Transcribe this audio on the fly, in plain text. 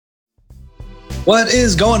What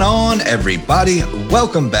is going on, everybody?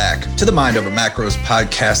 Welcome back to the Mind Over Macros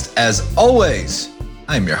podcast. As always,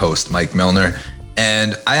 I'm your host, Mike Milner,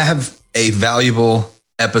 and I have a valuable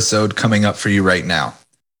episode coming up for you right now.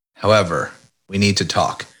 However, we need to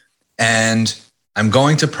talk. And I'm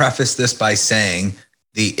going to preface this by saying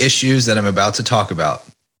the issues that I'm about to talk about,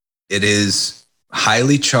 it is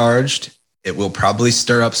highly charged. It will probably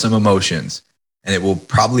stir up some emotions, and it will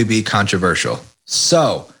probably be controversial.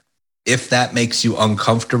 So, if that makes you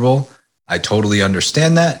uncomfortable, I totally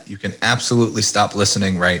understand that. You can absolutely stop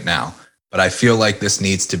listening right now. But I feel like this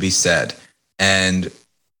needs to be said. And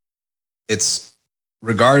it's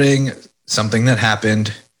regarding something that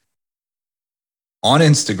happened on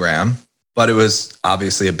Instagram, but it was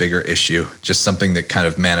obviously a bigger issue, just something that kind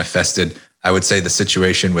of manifested. I would say the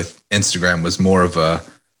situation with Instagram was more of a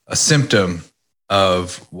symptom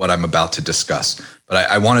of what I'm about to discuss. But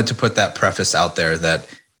I wanted to put that preface out there that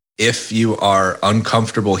if you are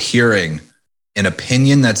uncomfortable hearing an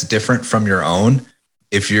opinion that's different from your own,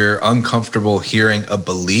 if you're uncomfortable hearing a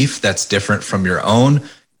belief that's different from your own,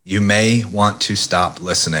 you may want to stop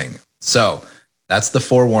listening. So that's the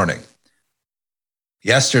forewarning.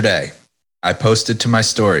 Yesterday, I posted to my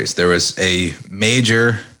stories. There was a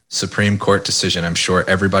major Supreme Court decision. I'm sure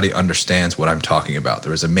everybody understands what I'm talking about.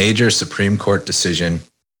 There was a major Supreme Court decision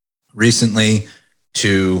recently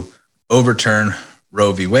to overturn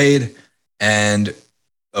Roe v. Wade. And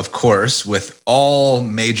of course, with all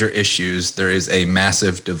major issues, there is a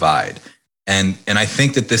massive divide. And I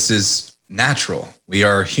think that this is natural. We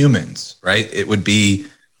are humans, right? It would be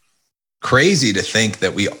crazy to think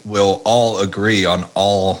that we will all agree on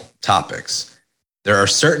all topics. There are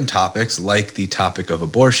certain topics, like the topic of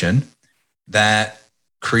abortion, that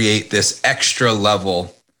create this extra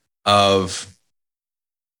level of,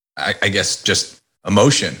 I guess, just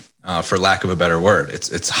emotion. For lack of a better word.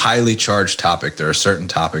 It's a highly charged topic. There are certain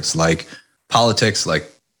topics like politics, like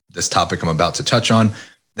this topic I'm about to touch on,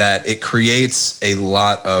 that it creates a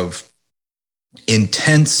lot of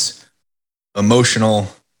intense emotional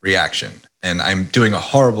reaction. And I'm doing a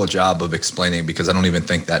horrible job of explaining because I don't even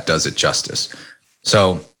think that does it justice.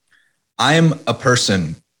 So I'm a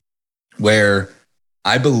person where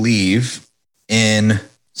I believe in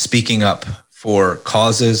speaking up for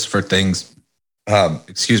causes, for things,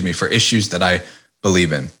 for issues that I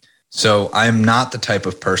believe in. So I'm not the type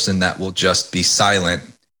of person that will just be silent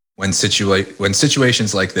when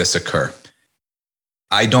situations like this occur.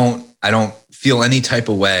 I don't feel any type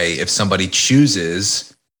of way if somebody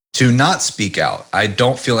chooses to not speak out. I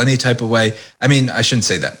don't feel any type of way. I mean, I shouldn't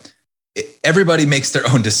say that. Everybody makes their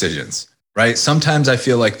own decisions, right? Sometimes I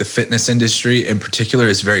feel like the fitness industry in particular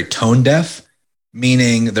is very tone deaf,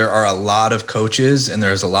 meaning there are a lot of coaches and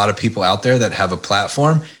there's a lot of people out there that have a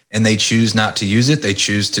platform and they choose not to use it. They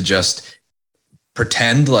choose to just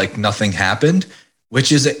pretend like nothing happened,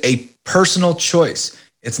 which is a personal choice.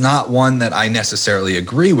 It's not one that I necessarily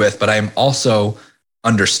agree with, but I'm also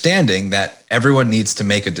understanding that everyone needs to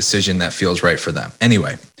make a decision that feels right for them.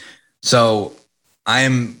 Anyway, so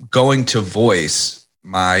I'm going to voice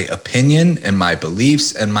my opinion and my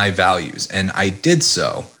beliefs and my values. And I did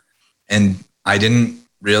so. And I didn't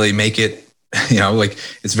really make it,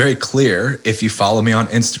 it's very clear. If you follow me on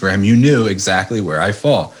Instagram, you knew exactly where I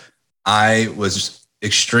fall. I was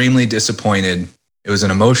extremely disappointed. It was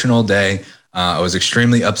an emotional day. I was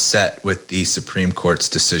extremely upset with the Supreme Court's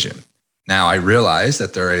decision. Now, I realize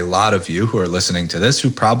that there are a lot of you who are listening to this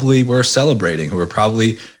who probably were celebrating, who were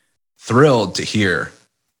probably thrilled to hear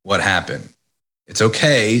what happened. It's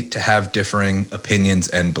okay to have differing opinions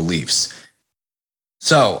and beliefs.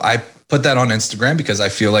 So I put that on Instagram because I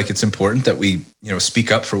feel like it's important that we,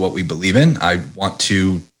 speak up for what we believe in. I want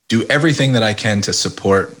to do everything that I can to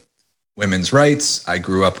support women's rights. I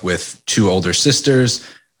grew up with two older sisters.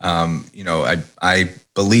 I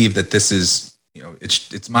believe that this is,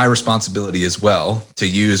 it's my responsibility as well to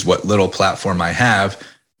use what little platform I have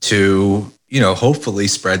to, hopefully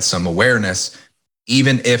spread some awareness,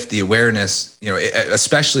 even if the awareness,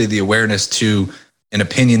 especially the awareness to an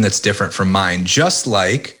opinion that's different from mine, just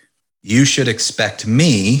like you should expect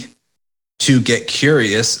me to get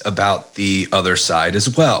curious about the other side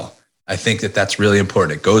as well. I think that that's really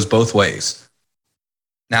important. It goes both ways.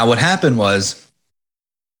 Now, what happened was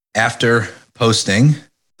after posting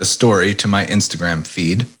the story to my Instagram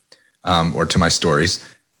feed or to my stories,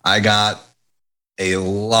 I got a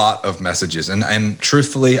lot of messages. And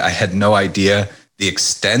truthfully, I had no idea the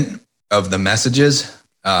extent of the messages.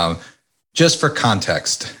 Just for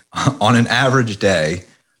context, on an average day,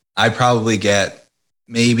 I probably get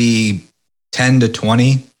maybe 10 to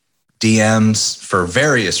 20 DMs for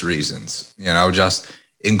various reasons.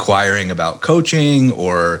 inquiring about coaching,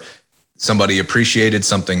 or somebody appreciated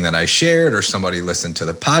something that I shared, or somebody listened to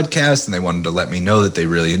the podcast and they wanted to let me know that they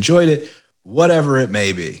really enjoyed it, whatever it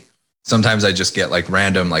may be. Sometimes I just get like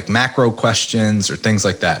random like macro questions or things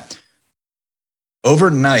like that.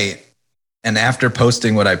 Overnight, and after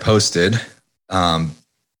posting what I posted,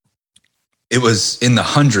 it was in the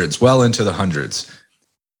hundreds, well into the hundreds,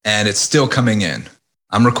 and it's still coming in.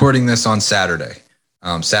 I'm recording this on Saturday,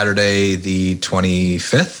 Saturday the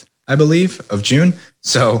 25th, I believe, of June.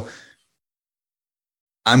 So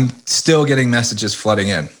I'm still getting messages flooding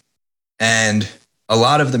in. And a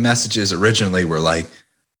lot of the messages originally were like,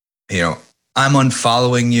 I'm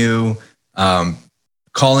unfollowing you,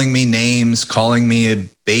 calling me names, calling me a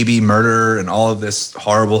baby murderer, and all of this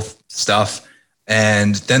horrible stuff.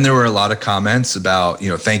 And then there were a lot of comments about,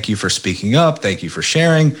 thank you for speaking up, thank you for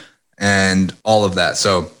sharing, and all of that.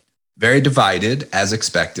 So very divided, as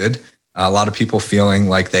expected. A lot of people feeling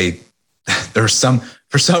like for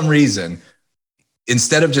some reason,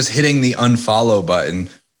 instead of just hitting the unfollow button,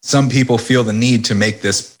 some people feel the need to make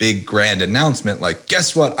this big grand announcement like,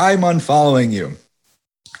 guess what? I'm unfollowing you,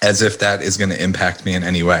 as if that is going to impact me in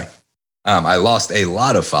any way. I lost a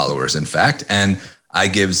lot of followers, in fact, and I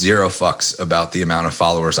give zero fucks about the amount of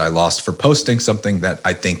followers I lost for posting something that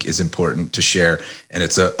I think is important to share. And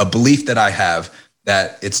it's a belief that I have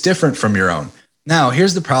that it's different from your own. Now,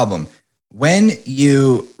 here's the problem. When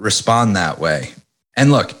you respond that way,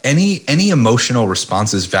 and look, any emotional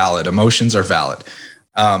response is valid. Emotions are valid.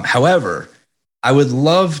 However, I would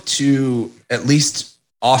love to at least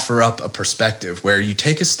offer up a perspective where you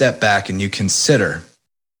take a step back and you consider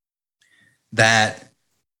that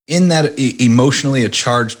in that emotionally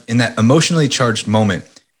charged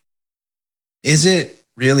moment, is it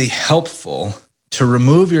really helpful to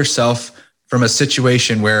remove yourself from a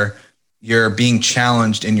situation where you're being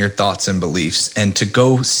challenged in your thoughts and beliefs, and to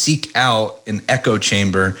go seek out an echo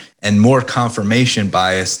chamber and more confirmation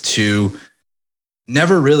bias to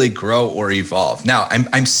never really grow or evolve? Now,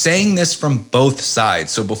 I'm saying this from both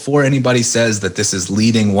sides. So before anybody says that this is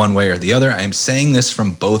leading one way or the other, I'm saying this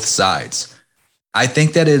from both sides. I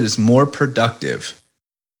think that it is more productive.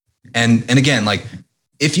 And again, like,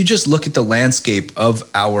 if you just look at the landscape of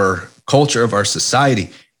our culture, of our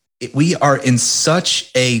society, we are in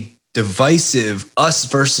such a divisive us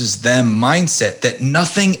versus them mindset that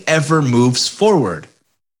nothing ever moves forward.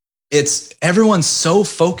 It's everyone's so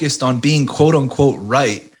focused on being quote unquote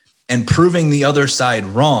right and proving the other side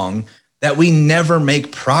wrong that we never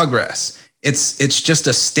make progress. It's just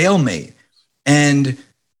a stalemate. And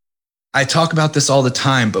I talk about this all the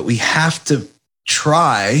time, but we have to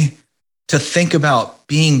try to think about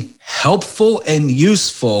being helpful and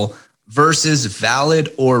useful versus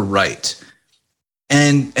valid or right.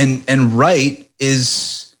 And right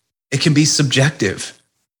it can be subjective,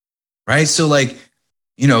 right? So like,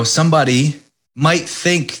 somebody might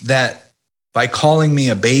think that by calling me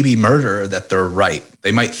a baby murderer that they're right.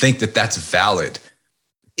 They might think that that's valid.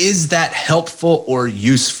 Is that helpful or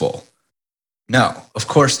useful? No, of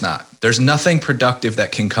course not. There's nothing productive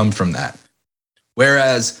that can come from that.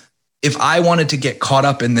 Whereas if I wanted to get caught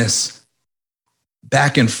up in this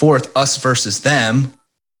back and forth, us versus them,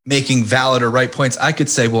 making valid or right points, I could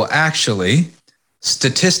say, well, actually,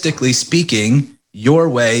 statistically speaking, your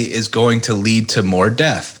way is going to lead to more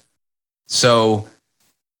death. So,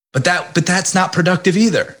 but that's not productive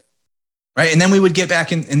either, right? And then we would get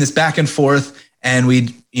back in this back and forth, and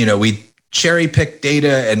we'd cherry pick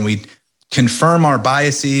data and we'd confirm our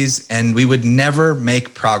biases, and we would never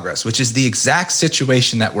make progress, which is the exact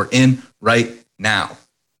situation that we're in right now.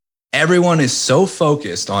 Everyone is so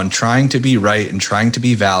focused on trying to be right and trying to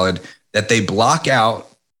be valid that they block out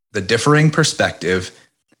the differing perspective.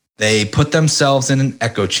 They put themselves in an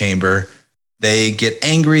echo chamber. They get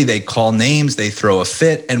angry, they call names, they throw a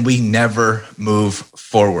fit, and we never move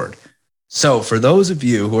forward. So for those of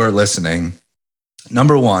you who are listening,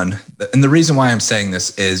 number one, and the reason why I'm saying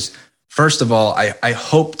this is, first of all, I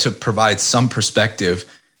hope to provide some perspective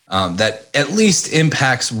that at least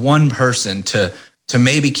impacts one person to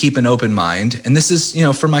maybe keep an open mind. And this is,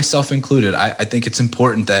 for myself included, I think it's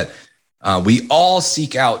important that we all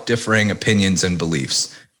seek out differing opinions and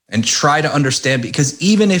beliefs and try to understand, because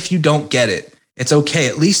even if you don't get it, it's okay.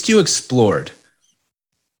 At least you explored.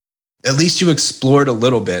 At least you explored a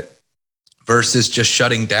little bit versus just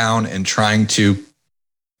shutting down and trying to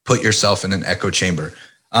put yourself in an echo chamber.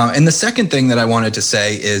 And the second thing that I wanted to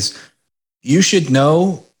say is you should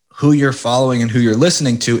know who you're following and who you're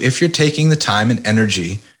listening to if you're taking the time and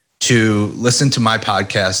energy to listen to my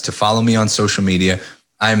podcast, to follow me on social media.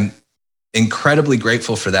 I'm incredibly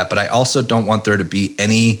grateful for that, but I also don't want there to be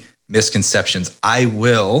any misconceptions. I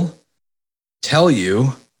will tell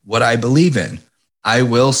you what I believe in. I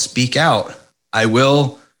will speak out. I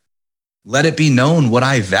will let it be known what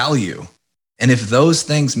I value. And if those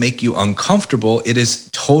things make you uncomfortable, it is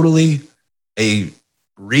totally a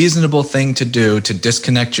reasonable thing to do to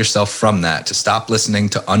disconnect yourself from that, to stop listening,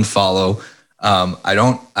 to unfollow. I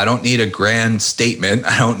don't need a grand statement.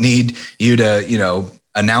 I don't need you to,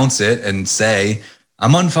 announce it and say,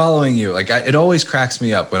 I'm unfollowing you. Like it always cracks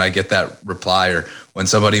me up when I get that reply, or when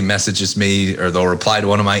somebody messages me, or they'll reply to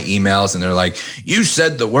one of my emails and they're like, you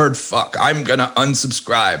said the word fuck, I'm going to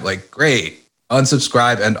unsubscribe. Like, great,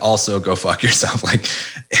 unsubscribe and also go fuck yourself. Like,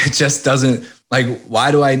 it just doesn't, like,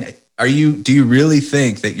 why do you really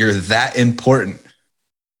think that you're that important?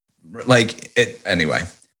 Like it anyway.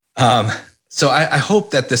 So I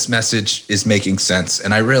hope that this message is making sense.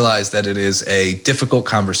 And I realize that it is a difficult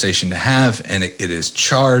conversation to have, and it is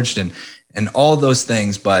charged and all those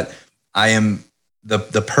things. But I am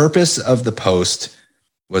the purpose of the post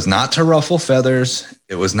was not to ruffle feathers.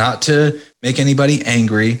 It was not to make anybody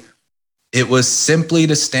angry. It was simply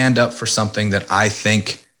to stand up for something that I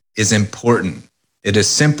think is important. It is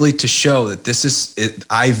simply to show that this is it.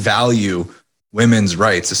 I value women's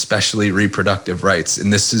rights, especially reproductive rights.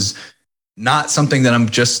 And this is not something that I'm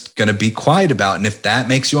just going to be quiet about. And if that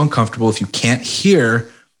makes you uncomfortable, if you can't hear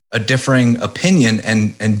a differing opinion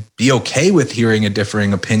and be okay with hearing a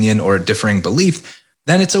differing opinion or a differing belief,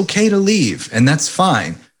 then it's okay to leave. And that's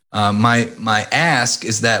fine. My ask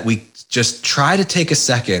is that we just try to take a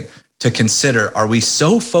second to consider, are we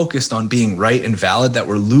so focused on being right and valid that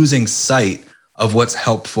we're losing sight of what's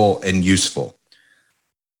helpful and useful?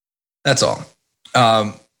 That's all.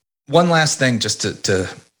 One last thing, just to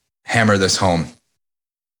hammer this home.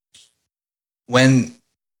 When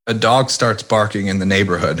a dog starts barking in the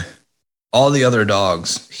neighborhood, all the other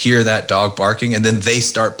dogs hear that dog barking, and then they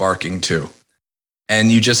start barking too. And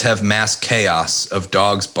you just have mass chaos of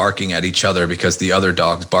dogs barking at each other because the other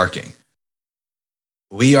dog's barking.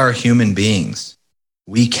 We are human beings.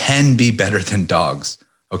 We can be better than dogs.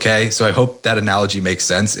 Okay. So I hope that analogy makes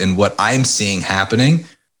sense in what I'm seeing happening,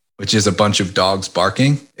 which is a bunch of dogs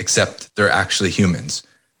barking, except they're actually humans.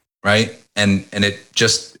 Right. And it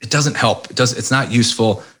doesn't help. It's not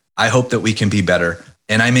useful. I hope that we can be better.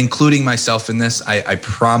 And I'm including myself in this. I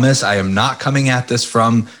promise I am not coming at this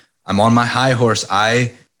from, I'm on my high horse.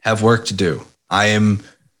 I have work to do. I am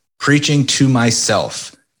preaching to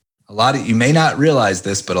myself. You may not realize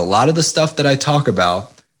this, but a lot of the stuff that I talk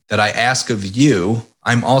about, that I ask of you,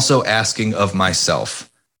 I'm also asking of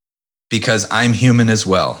myself, because I'm human as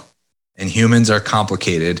well. And humans are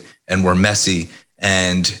complicated, and we're messy,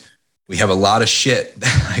 and we have a lot of shit,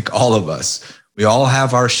 like all of us. We all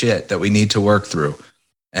have our shit that we need to work through.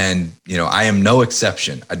 And, I am no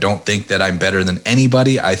exception. I don't think that I'm better than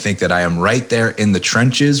anybody. I think that I am right there in the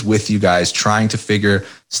trenches with you guys, trying to figure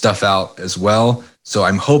stuff out as well. So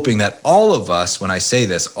I'm hoping that all of us, when I say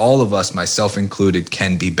this, all of us, myself included,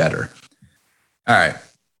 can be better. All right.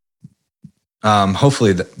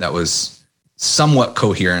 Hopefully that was somewhat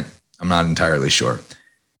coherent. I'm not entirely sure.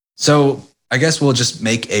 So I guess we'll just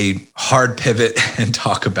make a hard pivot and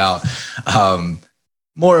talk about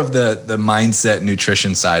more of the mindset,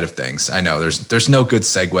 nutrition side of things. I know there's no good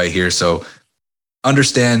segue here, so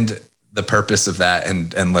understand the purpose of that,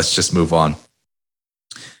 and let's just move on.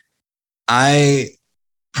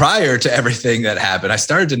 Prior to everything that happened, I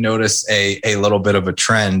started to notice a little bit of a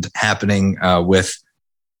trend happening with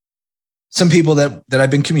some people that I've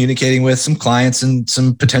been communicating with, some clients and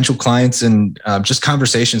some potential clients, and just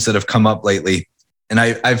conversations that have come up lately. And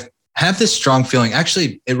I've have this strong feeling.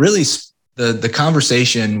 Actually, it really, the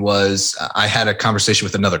conversation was, I had a conversation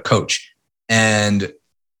with another coach, and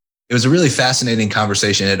it was a really fascinating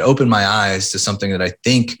conversation. It opened my eyes to something that I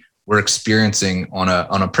think we're experiencing on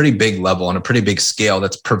a pretty big level, on a pretty big scale,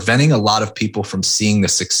 that's preventing a lot of people from seeing the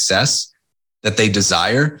success that they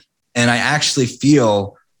desire. And I actually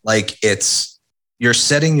feel like you're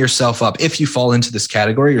setting yourself up. If you fall into this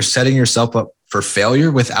category, you're setting yourself up for failure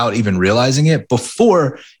without even realizing it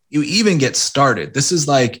before you even get started. This is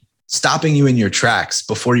like stopping you in your tracks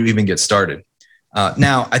before you even get started.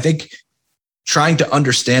 Now, I think trying to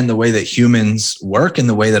understand the way that humans work and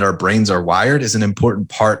the way that our brains are wired is an important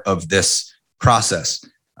part of this process.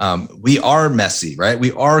 We are messy, right?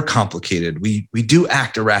 We are complicated. We do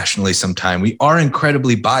act irrationally sometimes. We are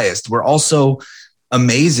incredibly biased. We're also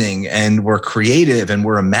amazing, and we're creative, and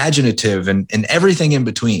we're imaginative, and everything in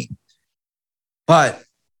between. But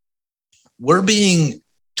we're being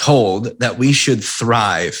told that we should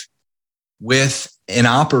thrive with an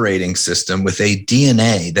operating system, with a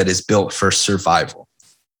DNA that is built for survival.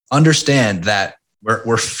 Understand that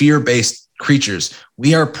We're fear-based creatures.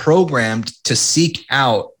 We are programmed to seek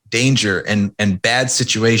out danger and bad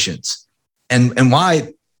situations. And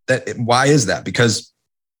why is that? Because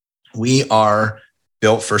we are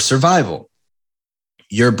built for survival.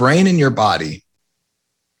 Your brain and your body,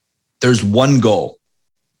 there's one goal: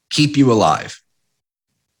 keep you alive.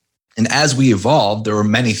 And as we evolved, there were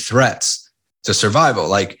many threats to survival.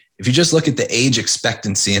 Like if you just look at the age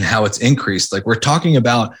expectancy and how it's increased, like we're talking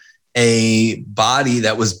about a body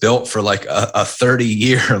that was built for like a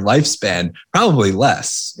 30-year lifespan, probably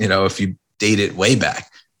less, if you date it way back.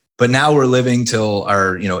 But now we're living till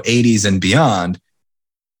our, 80s and beyond.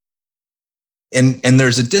 And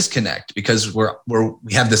there's a disconnect because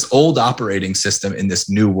we have this old operating system in this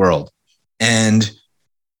new world. And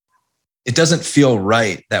it doesn't feel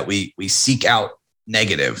right that we seek out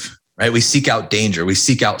negative, right? We seek out danger. We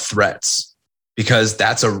seek out threats because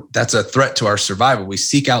that's a threat to our survival. We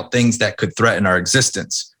seek out things that could threaten our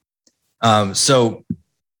existence. So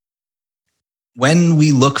when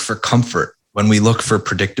we look for comfort, when we look for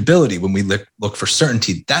predictability, when we look for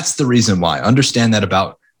certainty, that's the reason why. Understand that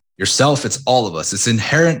about yourself. It's all of us. It's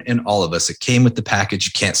inherent in all of us. It came with the package.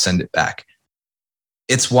 You can't send it back.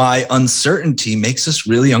 It's why uncertainty makes us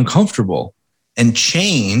really uncomfortable, and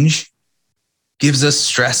change gives us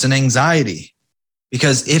stress and anxiety.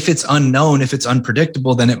 Because if it's unknown, if it's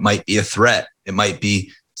unpredictable, then it might be a threat. It might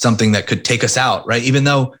be something that could take us out, right? Even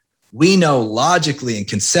though we know logically and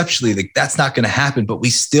conceptually that that's not going to happen, but we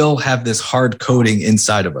still have this hard coding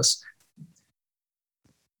inside of us.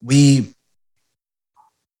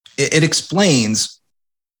 It explains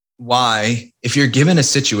why, if you're given a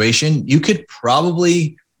situation, you could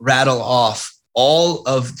probably rattle off all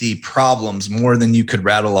of the problems more than you could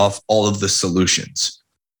rattle off all of the solutions,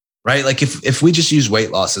 right? Like if we just use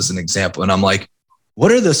weight loss as an example, and I'm like,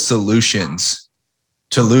 what are the solutions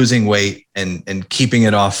to losing weight and keeping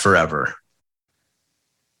it off forever?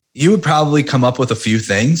 You would probably come up with a few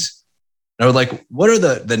things. Or like, what are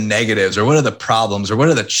the negatives, or what are the problems, or what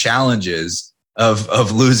are the challenges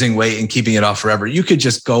of losing weight and keeping it off forever? You could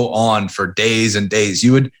just go on for days and days.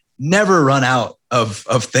 You would never run out of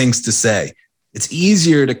things to say. It's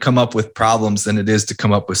easier to come up with problems than it is to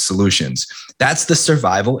come up with solutions. That's the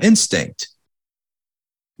survival instinct.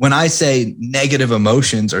 When I say negative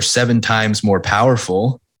emotions are 7 times more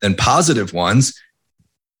powerful than positive ones,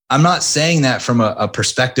 I'm not saying that from a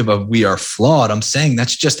perspective of we are flawed. I'm saying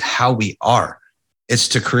that's just how we are. It's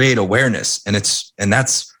to create awareness. And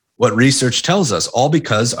that's what research tells us, all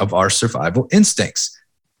because of our survival instincts.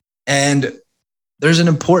 And there's an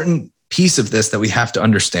important piece of this that we have to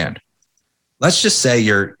understand. Let's just say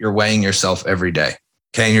you're weighing yourself every day,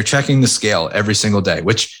 okay? And you're checking the scale every single day,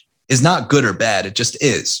 which is not good or bad. It just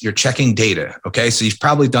is. You're checking data, okay? So you've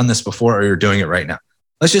probably done this before, or you're doing it right now.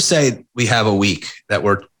 Let's just say we have a week that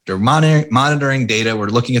we're monitoring data. We're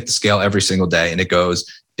looking at the scale every single day, and it goes,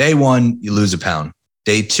 day 1, you lose a pound.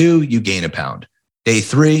 Day 2, you gain a pound. Day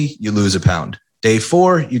 3, you lose a pound. Day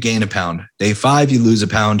 4, you gain a pound. Day 5, you lose a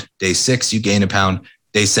pound. Day 6, you gain a pound.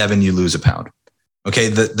 Day 7, you lose a pound. Okay,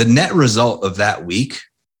 the net result of that week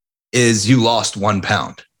is you lost 1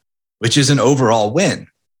 pound, which is an overall win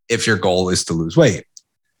if your goal is to lose weight.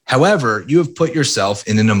 However, you have put yourself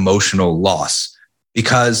in an emotional loss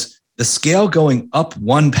because the scale going up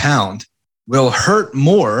 1 pound will hurt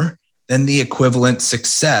more than the equivalent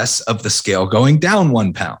success of the scale going down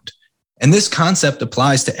 1 pound. And this concept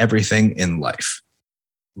applies to everything in life.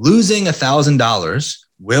 Losing $1,000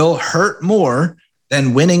 will hurt more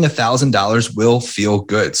than winning $1,000 will feel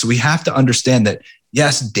good. So we have to understand that,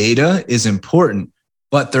 yes, data is important,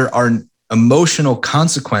 but there are emotional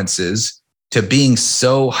consequences to being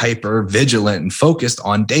so hyper vigilant and focused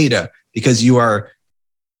on data, because you are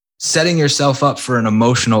setting yourself up for an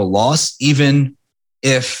emotional loss, even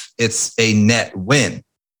if it's a net win,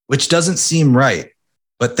 which doesn't seem right.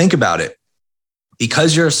 But think about it.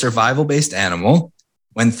 Because you're a survival-based animal,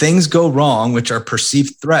 when things go wrong, which are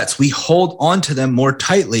perceived threats, we hold on to them more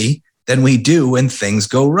tightly than we do when things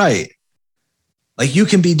go right. Like you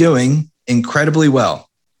can be doing incredibly well,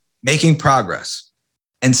 making progress,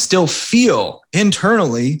 and still feel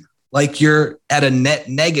internally like you're at a net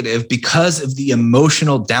negative because of the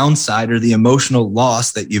emotional downside or the emotional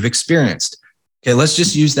loss that you've experienced. Okay, let's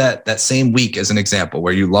just use that same week as an example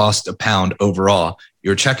where you lost a pound overall. You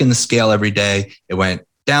were checking the scale every day. It went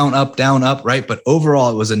down, up, right? But overall,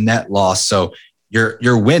 it was a net loss. So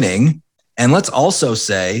you're winning. And let's also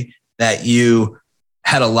say that you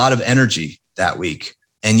had a lot of energy that week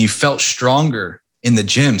and you felt stronger in the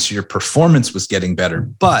gym. So your performance was getting better.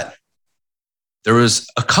 But there was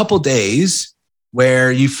a couple days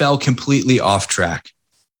where you fell completely off track.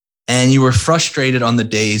 and you were frustrated on the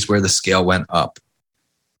days where the scale went up.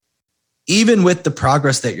 Even with the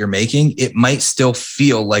progress that you're making, it might still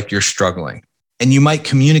feel like you're struggling. And you might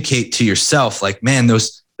communicate to yourself like, man,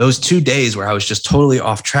 those 2 days where I was just totally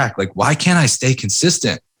off track, like, why can't I stay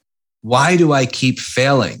consistent? Why do I keep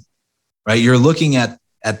failing? Right? You're looking at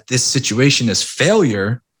this situation as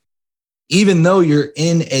failure, even though you're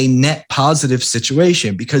in a net positive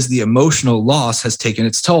situation, because the emotional loss has taken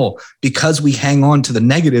its toll, because we hang on to the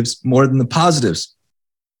negatives more than the positives.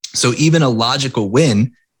 So even a logical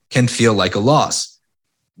win can feel like a loss.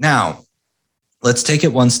 Now, let's take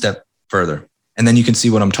it one step further, and then you can see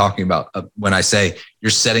what I'm talking about when I say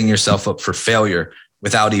you're setting yourself up for failure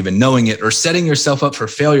without even knowing it, or setting yourself up for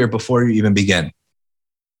failure before you even begin.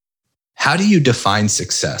 How do you define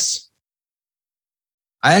success?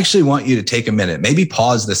 I actually want you to take a minute, maybe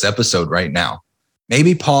pause this episode right now.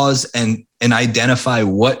 Maybe pause and identify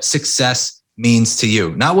what success means to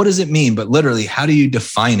you. Not what does it mean, but literally, how do you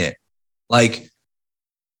define it? Like,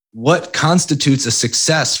 what constitutes a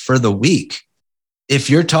success for the week? If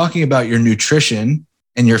you're talking about your nutrition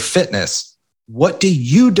and your fitness, what do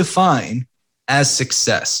you define as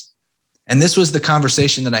success? And this was the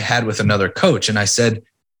conversation that I had with another coach. And I said,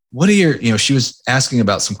 what are your, she was asking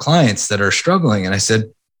about some clients that are struggling. And I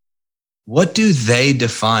said, what do they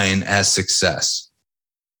define as success?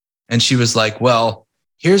 And she was like, well,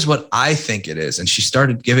 here's what I think it is. And she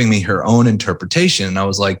started giving me her own interpretation. And I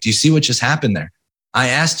was like, do you see what just happened there? I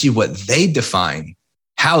asked you what they define,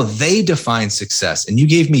 how they define success, and you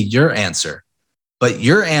gave me your answer. But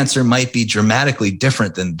your answer might be dramatically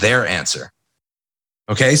different than their answer.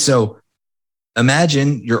 Okay, so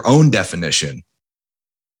imagine your own definition.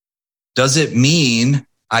 Does it mean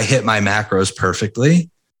I hit my macros perfectly?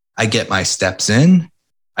 I get my steps in.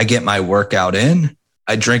 I get my workout in.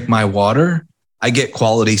 I drink my water. I get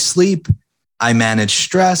quality sleep. I manage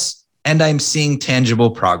stress, and I'm seeing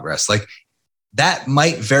tangible progress. Like, that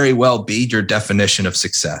might very well be your definition of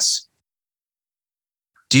success.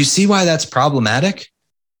 Do you see why that's problematic?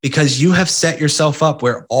 Because you have set yourself up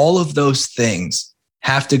where all of those things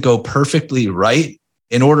have to go perfectly right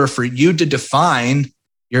in order for you to define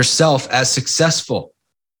yourself as successful.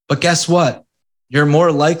 But guess what? You're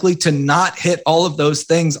more likely to not hit all of those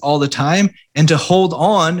things all the time and to hold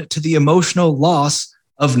on to the emotional loss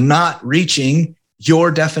of not reaching your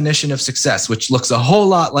definition of success, which looks a whole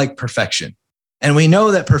lot like perfection. And we know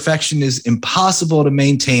that perfection is impossible to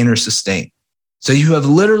maintain or sustain. So you have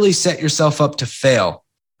literally set yourself up to fail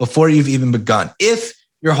before you've even begun. If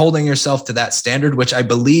you're holding yourself to that standard, which I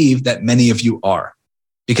believe that many of you are,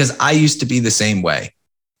 because I used to be the same way.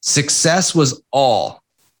 Success was all.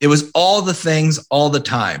 It was all the things all the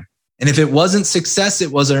time. And if it wasn't success,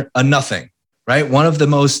 it was a nothing, right? One of the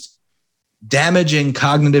most damaging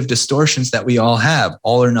cognitive distortions that we all have,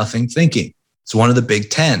 all or nothing thinking. It's one of the big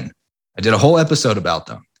 10. I did a whole episode about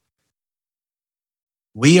them.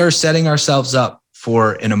 We are setting ourselves up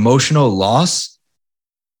for an emotional loss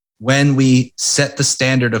when we set the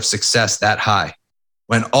standard of success that high,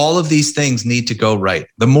 when all of these things need to go right.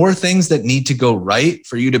 The more things that need to go right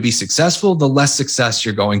for you to be successful, the less success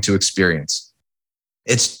you're going to experience.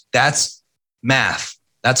 That's math.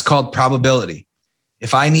 That's called probability.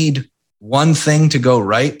 If I need one thing to go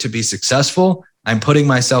right to be successful, I'm putting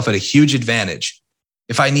myself at a huge advantage.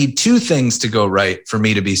 If I need two things to go right for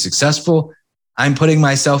me to be successful, I'm putting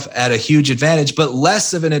myself at a huge advantage, but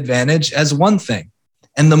less of an advantage as one thing.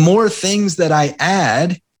 And the more things that I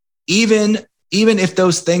add, even if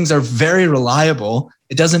those things are very reliable,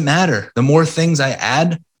 it doesn't matter. The more things I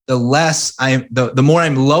add, the more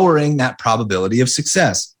I'm lowering that probability of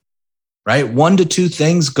success, right? 1 to 2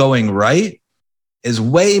 things going right is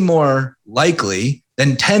way more likely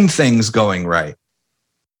than 10 things going right.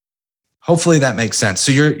 Hopefully that makes sense.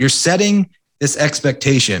 So you're setting this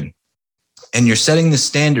expectation and you're setting the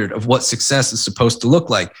standard of what success is supposed to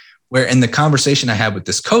look like. Where in the conversation I had with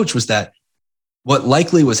this coach was that what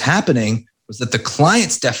likely was happening was that the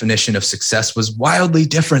client's definition of success was wildly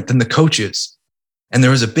different than the coach's. And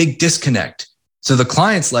there was a big disconnect. So the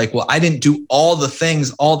client's like, well, I didn't do all the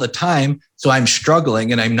things all the time, so I'm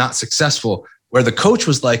struggling and I'm not successful. Where the coach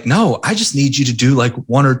was like, no, I just need you to do like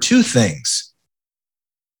 1 or 2 things.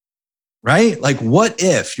 Right? Like, what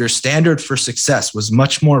if your standard for success was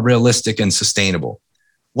much more realistic and sustainable?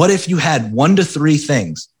 What if you had 1 to 3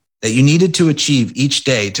 things that you needed to achieve each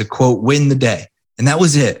day to, quote, win the day? And that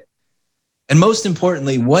was it. And most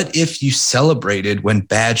importantly, what if you celebrated when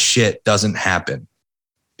bad shit doesn't happen?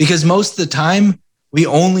 Because most of the time, we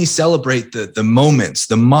only celebrate the moments,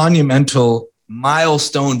 the monumental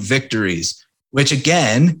milestone victories, which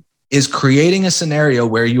again, is creating a scenario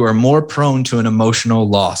where you are more prone to an emotional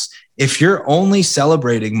loss. If you're only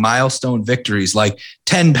celebrating milestone victories like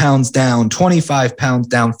 10 pounds down, 25 pounds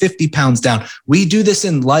down, 50 pounds down, we do this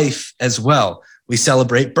in life as well. We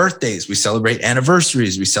celebrate birthdays, we celebrate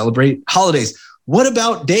anniversaries, we celebrate holidays. What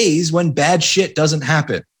about days when bad shit doesn't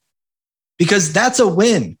happen? Because that's a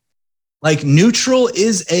win. Like, neutral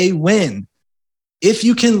is a win. If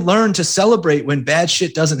you can learn to celebrate when bad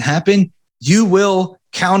shit doesn't happen, you will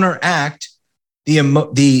counteract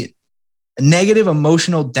the negative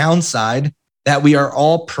emotional downside that we are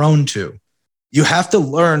all prone to. You have to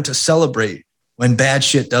learn to celebrate when bad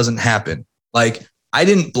shit doesn't happen. Like, I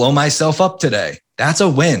didn't blow myself up today. That's a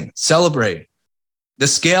win. Celebrate. The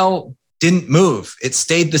scale didn't move. It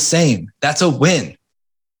stayed the same. That's a win,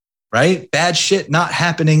 right? Bad shit not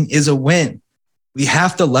happening is a win. We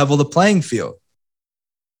have to level the playing field.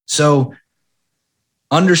 So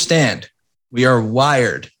understand, we are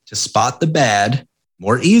wired to spot the bad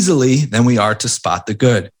more easily than we are to spot the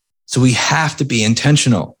good. So we have to be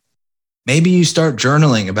intentional. Maybe you start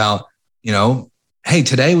journaling about, hey,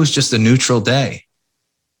 today was just a neutral day.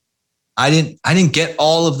 I didn't get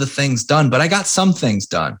all of the things done, but I got some things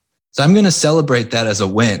done. So I'm going to celebrate that as a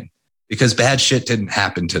win because bad shit didn't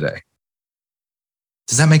happen today.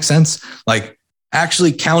 Does that make sense? Like,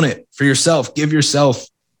 actually count it for yourself. Give yourself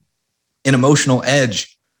an emotional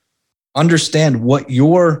edge. Understand what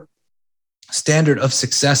your standard of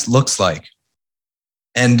success looks like.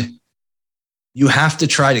 And you have to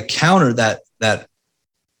try to counter that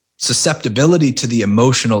susceptibility to the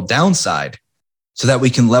emotional downside so that we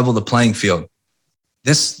can level the playing field.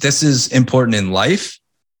 This is important in life,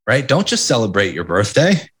 right? Don't just celebrate your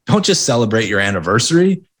birthday. Don't just celebrate your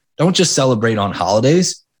anniversary. Don't just celebrate on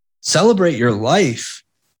holidays. Celebrate your life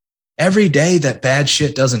every day that bad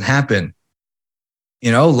shit doesn't happen.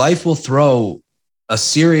 Life will throw a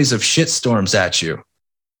series of shit storms at you.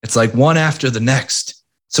 It's like one after the next.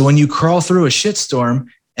 So when you crawl through a shit storm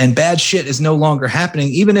and bad shit is no longer happening,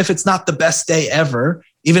 even if it's not the best day ever,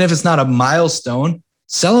 even if it's not a milestone,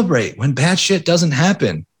 celebrate when bad shit doesn't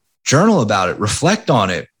happen. Journal about it, reflect on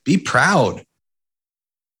it, be proud.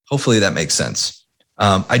 Hopefully that makes sense.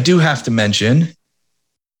 I do have to mention,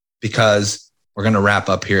 because we're going to wrap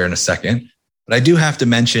up here in a second, but I do have to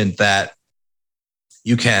mention that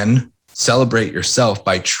you can celebrate yourself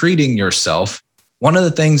by treating yourself. One of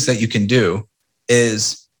the things that you can do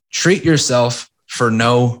is treat yourself for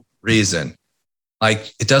no reason.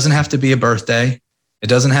 Like, it doesn't have to be a birthday. It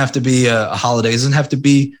doesn't have to be a holiday. It doesn't have to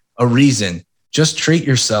be a reason. Just treat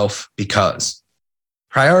yourself because.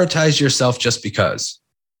 Prioritize yourself just because.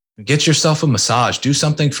 Get yourself a massage. Do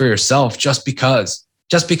something for yourself just because.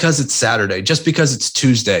 Just because it's Saturday. Just because it's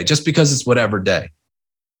Tuesday. Just because it's whatever day.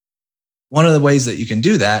 One of the ways that you can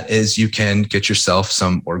do that is you can get yourself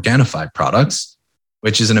some Organifi products,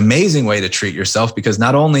 which is an amazing way to treat yourself because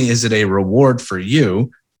not only is it a reward for you,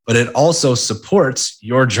 but it also supports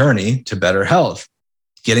your journey to better health,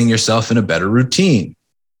 getting yourself in a better routine,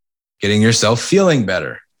 getting yourself feeling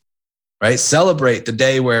better, right? Celebrate the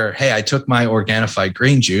day where, hey, I took my Organifi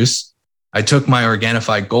green juice. I took my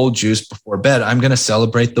Organifi gold juice before bed. I'm going to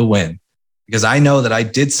celebrate the win because I know that I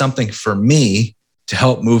did something for me to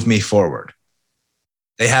help move me forward.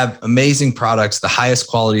 They have amazing products, the highest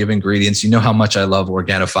quality of ingredients. You know how much I love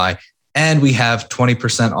Organifi. And we have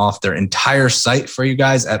 20% off their entire site for you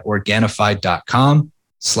guys at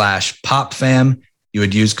Organifi.com/PopFam. You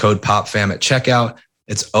would use code PopFam at checkout.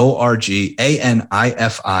 It's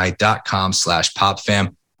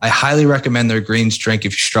ORGANIFI.com/PopFam. I highly recommend their greens drink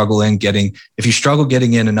if you struggle getting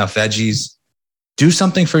in enough veggies. Do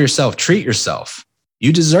something for yourself. Treat yourself.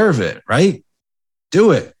 You deserve it, right?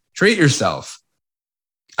 Do it. Treat yourself.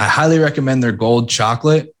 I highly recommend their gold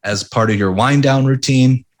chocolate as part of your wind down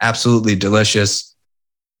routine. Absolutely delicious.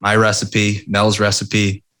 My recipe, Mel's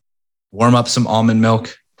recipe. Warm up some almond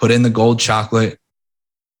milk, put in the gold chocolate,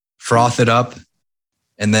 froth it up,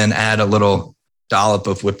 and then add a little dollop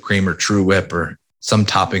of whipped cream or True Whip or some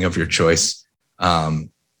topping of your choice.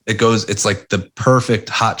 It's like the perfect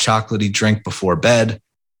hot chocolatey drink before bed,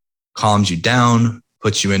 calms you down,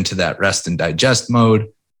 puts you into that rest and digest mode.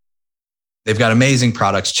 They've got amazing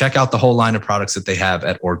products. Check out the whole line of products that they have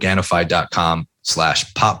at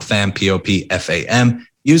Organifi.com/PopFam, POPFAM.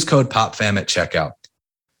 Use code PopFam at checkout.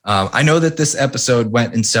 I know that this episode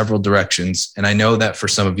went in several directions, and I know that for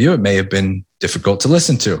some of you, it may have been difficult to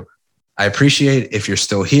listen to. I appreciate if you're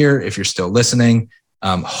still here, if you're still listening.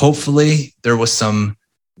 Hopefully there was some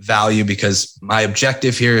value because my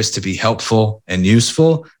objective here is to be helpful and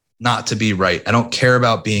useful, not to be right. I don't care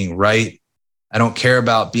about being right. I don't care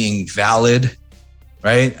about being valid,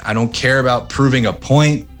 right? I don't care about proving a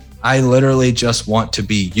point. I literally just want to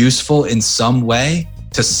be useful in some way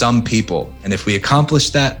to some people. And if we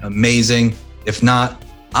accomplish that, amazing. If not,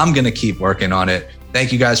 I'm going to keep working on it.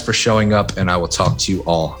 Thank you guys for showing up, and I will talk to you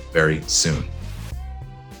all very soon.